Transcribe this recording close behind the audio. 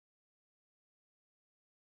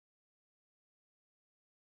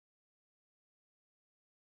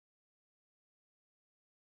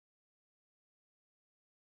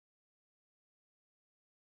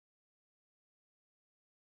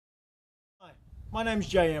My name's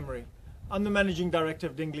Jay Emery. I'm the Managing Director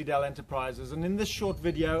of Dingley-Dell Enterprises, and in this short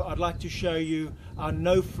video I'd like to show you our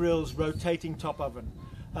no frills rotating top oven.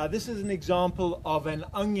 This is an example of an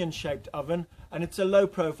onion shaped oven, and it's a low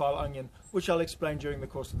profile onion, which I'll explain during the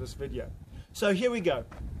course of this video. So here we go.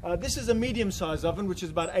 This is a medium sized oven, which is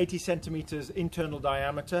about 80 centimeters internal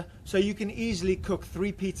diameter, so you can easily cook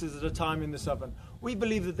 3 pizzas at a time in this oven. We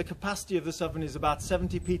believe that the capacity of this oven is about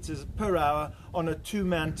 70 pizzas per hour on a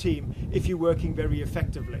 2-man team if you're working very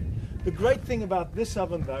effectively. The great thing about this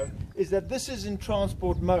oven though is that this is in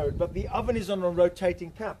transport mode, but the oven is on a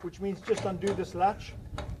rotating cap, which means just undo this latch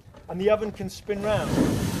and the oven can spin round.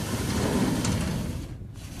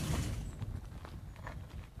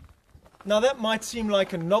 Now that might seem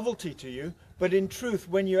like a novelty to you, but in truth,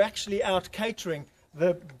 when you're actually out catering,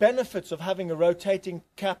 the benefits of having a rotating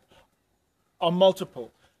cap are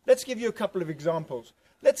multiple. Let's give you a couple of examples.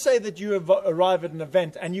 Let's say that you arrive at an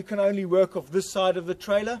event and you can only work off this side of the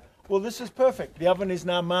trailer. Well, this is perfect. The oven is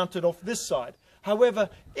now mounted off this side. However,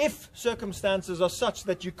 if circumstances are such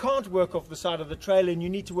that you can't work off the side of the trailer and you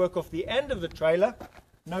need to work off the end of the trailer,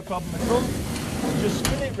 no problem at all. Just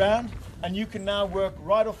spin it round and you can now work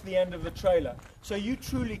right off the end of the trailer. So you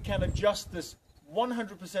truly can adjust this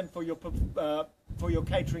 100% for your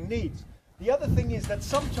catering needs. The other thing is that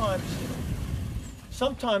sometimes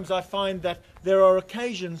I find that there are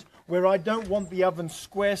occasions where I don't want the oven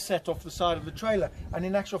square set off the side of the trailer, and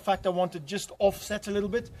in actual fact I want it just offset a little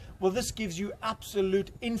bit. Well, this gives you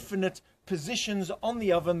absolute infinite positions on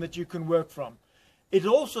the oven that you can work from. It's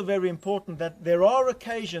also very important that there are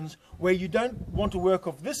occasions where you don't want to work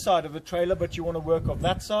off this side of the trailer, but you want to work off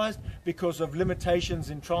that side because of limitations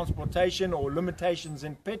in transportation or limitations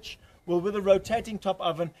in pitch. Well, with a rotating top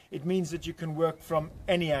oven, it means that you can work from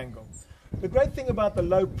any angle. The great thing about the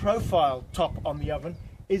low profile top on the oven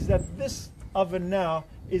is that this oven now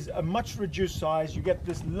is a much reduced size. You get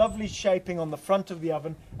this lovely shaping on the front of the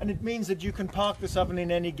oven, and it means that you can park this oven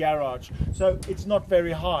in any garage. So it's not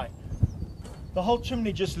very high. The whole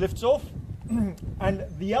chimney just lifts off. And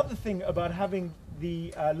the other thing about having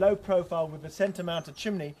the low profile with the center mounted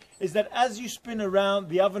chimney is that as you spin around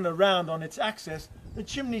the oven around on its axis, the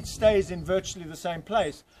chimney stays in virtually the same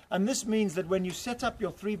place. And this means that when you set up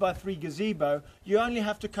your 3x3 gazebo, you only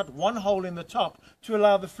have to cut one hole in the top to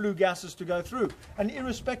allow the flue gases to go through. And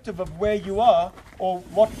irrespective of where you are or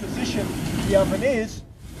what position the oven is,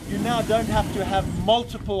 you now don't have to have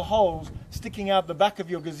multiple holes sticking out the back of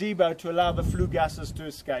your gazebo to allow the flue gases to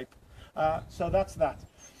escape. So that's that.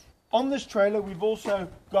 On this trailer, we've also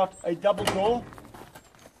got a double door,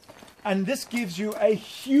 and this gives you a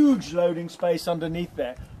huge loading space underneath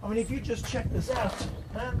there. I mean, if you just check this out,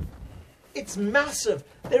 it's massive.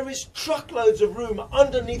 There is truckloads of room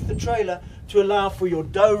underneath the trailer to allow for your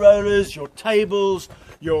dough rollers, your tables,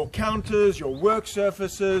 your counters, your work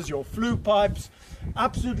surfaces, your flue pipes,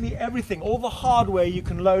 absolutely everything. All the hardware you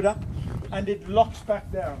can load up, and it locks back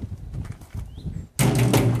down.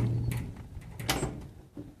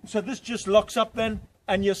 So this just locks up then,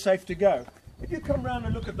 and you're safe to go. If you come around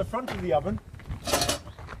and look at the front of the oven,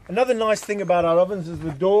 another nice thing about our ovens is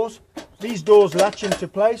the doors. These doors latch into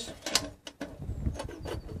place.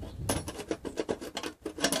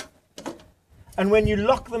 And when you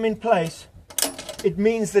lock them in place, it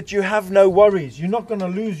means that you have no worries. You're not going to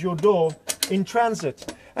lose your door in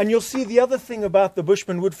transit. And you'll see the other thing about the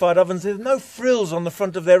Bushman wood-fired ovens, there's no frills on the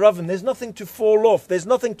front of their oven. There's nothing to fall off. There's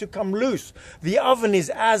nothing to come loose. The oven is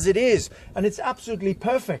as it is, and it's absolutely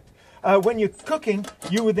perfect. When you're cooking,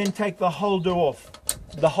 you would then take the whole door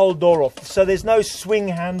off. So there's no swing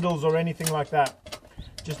handles or anything like that.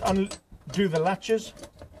 Just undo the latches.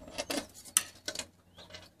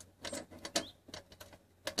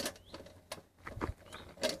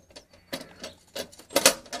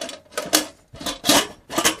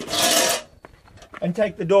 And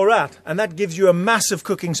take the door out, and that gives you a massive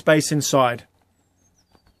cooking space inside.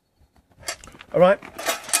 All right.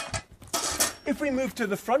 If we move to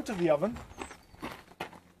the front of the oven,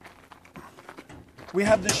 we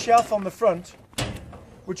have the shelf on the front,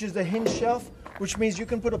 which is the hinge shelf, which means you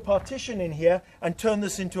can put a partition in here and turn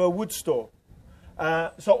this into a wood store.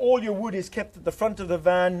 So all your wood is kept at the front of the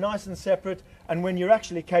van, nice and separate, and when you're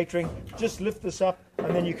actually catering, just lift this up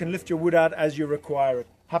and then you can lift your wood out as you require it.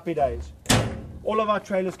 Happy days. All of our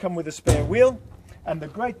trailers come with a spare wheel, and the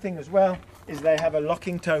great thing as well is they have a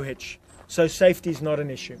locking tow hitch, so safety is not an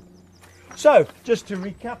issue. So, just to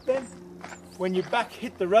recap then, when your back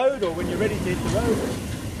hit the road or when you're ready to hit the road,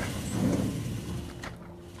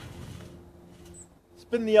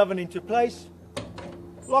 spin the oven into place,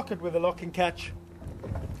 lock it with a locking catch,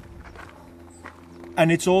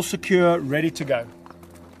 and it's all secure, ready to go.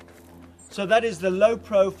 So that is the low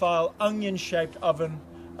profile onion shaped oven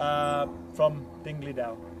from Dingley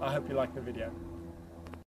Dell. I hope you like the video.